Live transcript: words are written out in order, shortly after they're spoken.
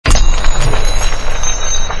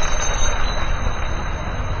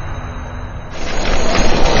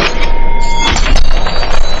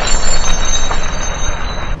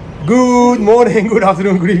Good morning, good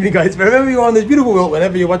afternoon, good evening, guys. Wherever you are in this beautiful world,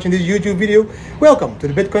 whenever you're watching this YouTube video, welcome to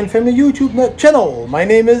the Bitcoin Family YouTube channel. My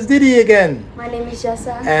name is Didi again. My name is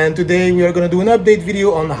Jessa. And today we are going to do an update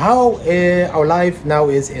video on how our life now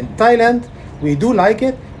is in Thailand. We do like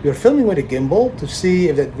it. We're filming with a gimbal to see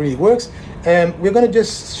if that really works. And we're going to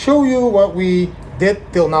just show you what we did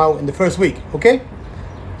till now in the first week, okay?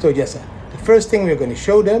 So Jessa, the first thing we're going to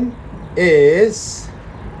show them is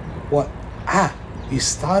what? We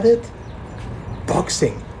started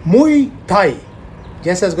boxing, Muay Thai.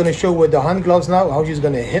 Jessa's gonna show with the hand gloves now how she's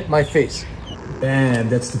gonna hit my face. Bam,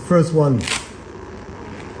 that's the first one.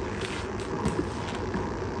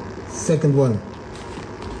 Second one.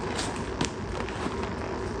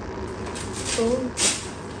 Oh,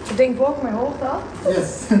 I think broke my whole top.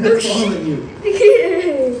 Yes, that's following you.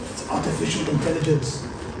 It's artificial intelligence.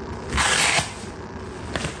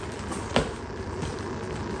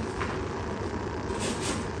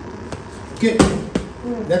 Okay,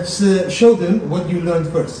 let's show them what you learned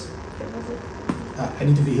first. I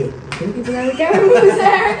need to be here. Okay? The camera moves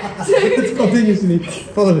there. It's continuously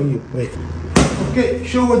following you. Wait. Okay,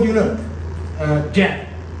 show what you learned. Jab.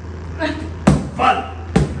 One.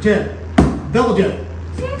 Jab. Double jab.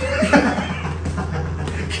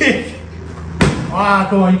 Kick. Ah,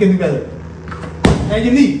 come on, you can do better. And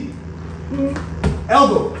your knee.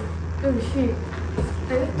 Elbow. Oh shit.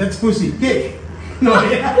 That's pussy. Kick. No,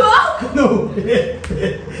 yeah. No. Hit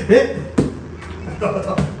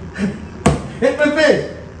my face.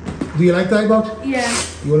 Do you like Thai box? Yeah.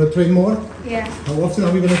 You want to train more? Yeah. How often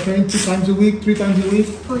are we going to train? 2 times a week? 3 times a week?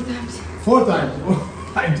 4 times. 4 times.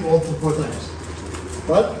 Oh, I'm too old for 4 times.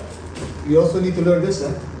 But we also need to learn this,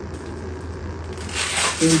 huh?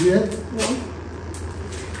 Can you do that? No.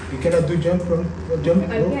 You cannot do jump from jump?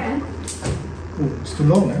 I can. Oh, it's too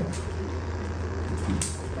long, huh?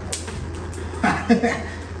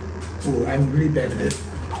 Oh, I'm really bad at it.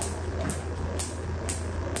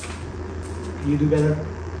 Can you do better?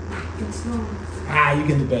 It's not. You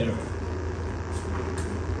can do better.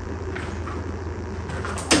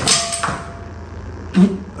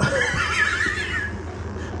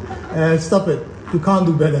 Stop it. You can't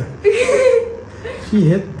do better. She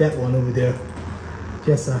hit that one over there.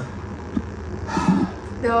 Jessa.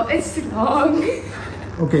 No, it's too long.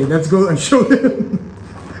 Okay, let's go and show them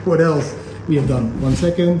what else we have done. 1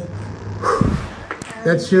 second.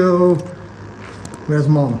 Let's show. Where's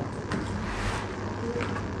mom?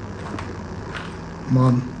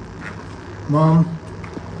 Mom.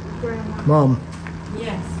 Grandma. Mom.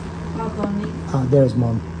 Yes. Welcome. There's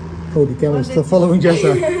mom. Oh, the camera's still following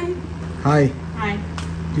Jessa. Hi. Hi.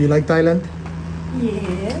 Do you like Thailand?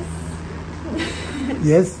 Yes.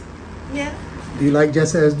 Yes. Yeah. Do you like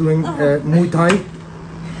Jessa as doing Muay Thai?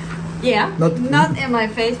 Yeah. Not in my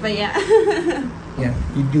face, but yeah. Yeah.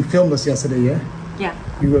 You filmed us yesterday, yeah? Yeah.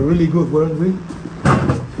 We were really good, weren't we?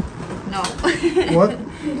 No. What?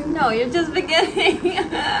 No, you're just beginning.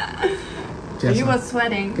 Jessa, You were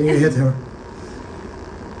sweating. can you hit her?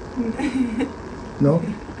 No?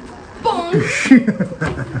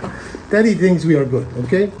 Daddy thinks we are good,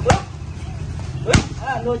 okay?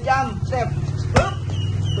 No jump, step.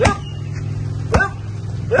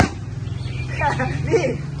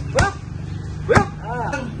 Knee.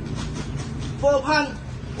 4 punch.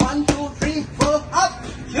 1, 2, 3, 4, up.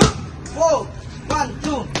 4. 1,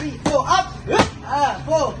 2, 3, 4, up.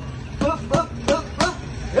 4.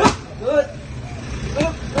 Good.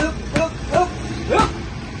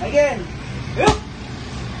 Again.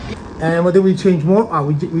 And what did we change more?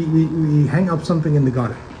 We hang up something in the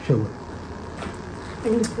garden. Show it.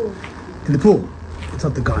 In the pool. In the pool. It's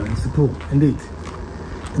not the garden, it's the pool, indeed.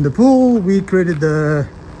 In the pool, we created the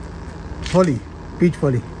beach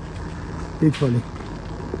volley.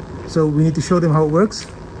 So we need to show them how it works.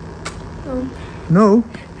 No?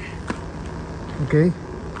 Okay.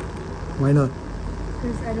 Why not?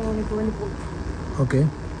 Because I don't want to go in the pool. Okay.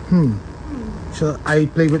 So I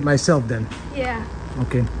play with myself then. Yeah.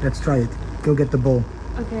 Okay, let's try it. Go get the ball.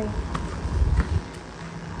 Okay.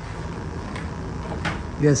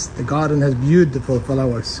 Yes, the garden has beautiful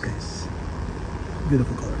flowers, guys.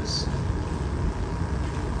 Beautiful colors.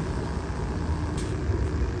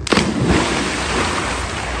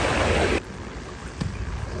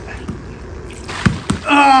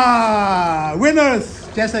 Winners!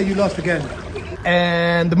 Jessa, you lost again.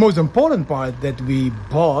 And the most important part that we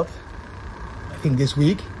bought, I think this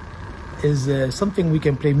week, is something we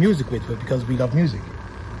can play music with because we love music.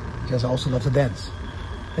 Jessa also loves to dance.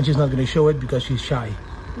 And she's not going to show it because she's shy.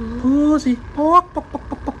 Pussy.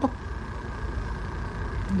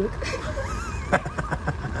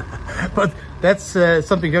 But That's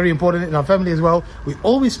something very important in our family as well. We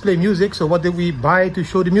always play music. So what did we buy to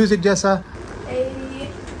show the music, Jessa? A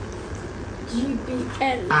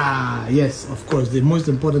GBL. Ah, yes, of course, the most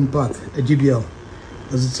important part, a GBL.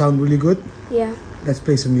 Does it sound really good? Yeah. Let's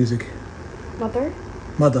play some music. Mother.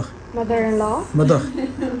 Mother. Mother-in-law. Mother.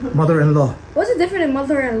 Mother-in-law. What's the difference in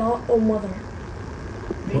mother-in-law or mother?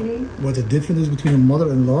 What the difference is between a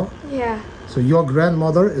mother-in-law? Yeah. So your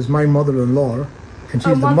grandmother is my mother-in-law, and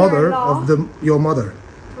she's the mother of your mother.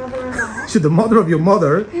 Mother-in-law. So the mother of your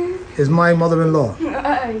mother is my mother-in-law.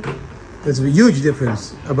 That's a huge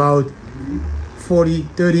difference. About 40,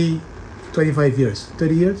 30, 25 years.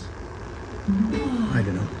 30 years? I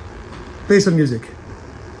don't know. Play some music.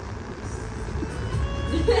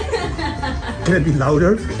 Can it be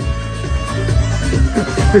louder?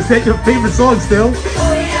 Is that your favorite song still?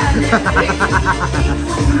 Oh yeah.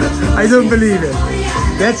 I don't believe it.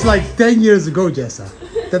 That's like 10 years ago, Jessa.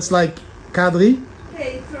 That's like K3?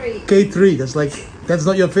 K3. K3. That's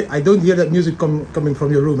not your favorite. I don't hear that music coming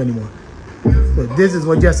from your room anymore. So this is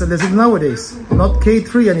what Jessa listens nowadays. Not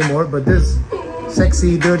K3 anymore, but this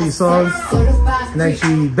sexy, dirty song. And then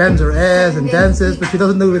she bends her ass and dances, but she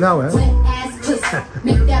doesn't do it now, eh?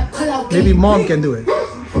 Maybe mom can do it.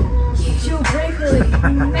 She'll break her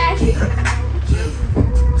magic.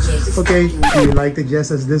 Okay, do you like that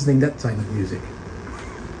Jessa's listening that kind of music?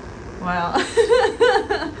 Well,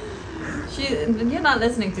 you're not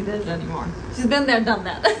listening to this anymore. She's been there, done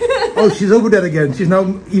that. Oh, she's over that again. She's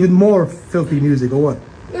now even more filthy music, or what?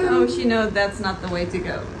 Oh, she knows that's not the way to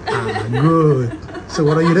go. Ah, good. So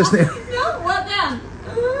what are you listening? No, what then?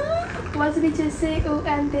 What did he just say?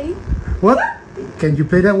 O-N-D? What? Can you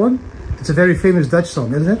play that one? It's a very famous Dutch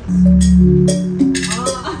song, isn't it?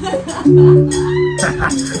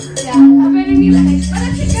 Yeah, I really need it. But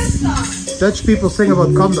it's a good song. Dutch people sing about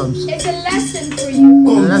condoms. It's a lesson for you.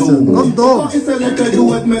 A lesson. Condom.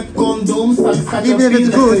 Even if it's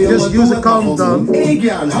good, just use a condom. Hey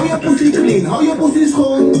girl, how your pussy clean? How your pussy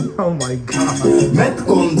scone? Oh my god. Met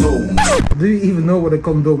condom. Do you even know what a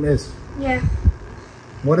condom is? Yeah.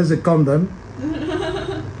 What is a condom?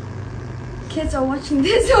 Kids are watching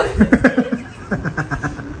this one.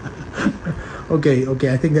 Okay,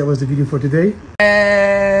 I think that was the video for today.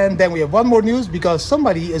 And then we have one more news because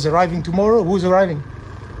somebody is arriving tomorrow. Who's arriving?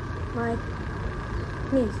 My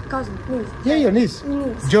niece, cousin, niece. Yeah, your niece.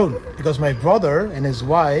 Niece. Joan. Because my brother and his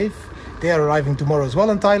wife, they are arriving tomorrow as well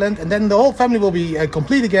in Thailand. And then the whole family will be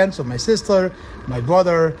complete again. So my sister, my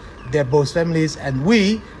brother, they're both families, and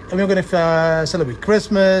we're going to celebrate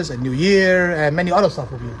Christmas and New Year and many other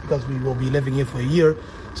stuff with you because we will be living here for a year.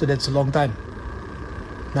 So that's a long time.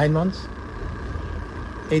 9 months?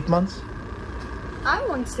 8 months? I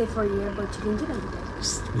want to stay for a year, but you didn't do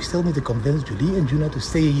that. We still need to convince Julie and Juna to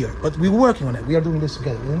stay a year. But we're working on it. We are doing this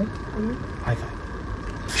together, isn't it? High five.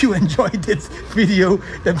 If you enjoyed this video,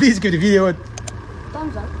 then please give the video a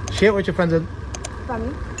Thumbs up. share it with your friends and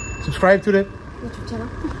Family. subscribe to the YouTube channel.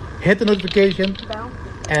 hit the notification Bell.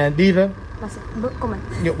 and leave a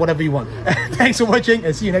Comment. whatever you want. Thanks for watching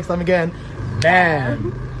and see you next time again.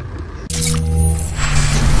 Bam!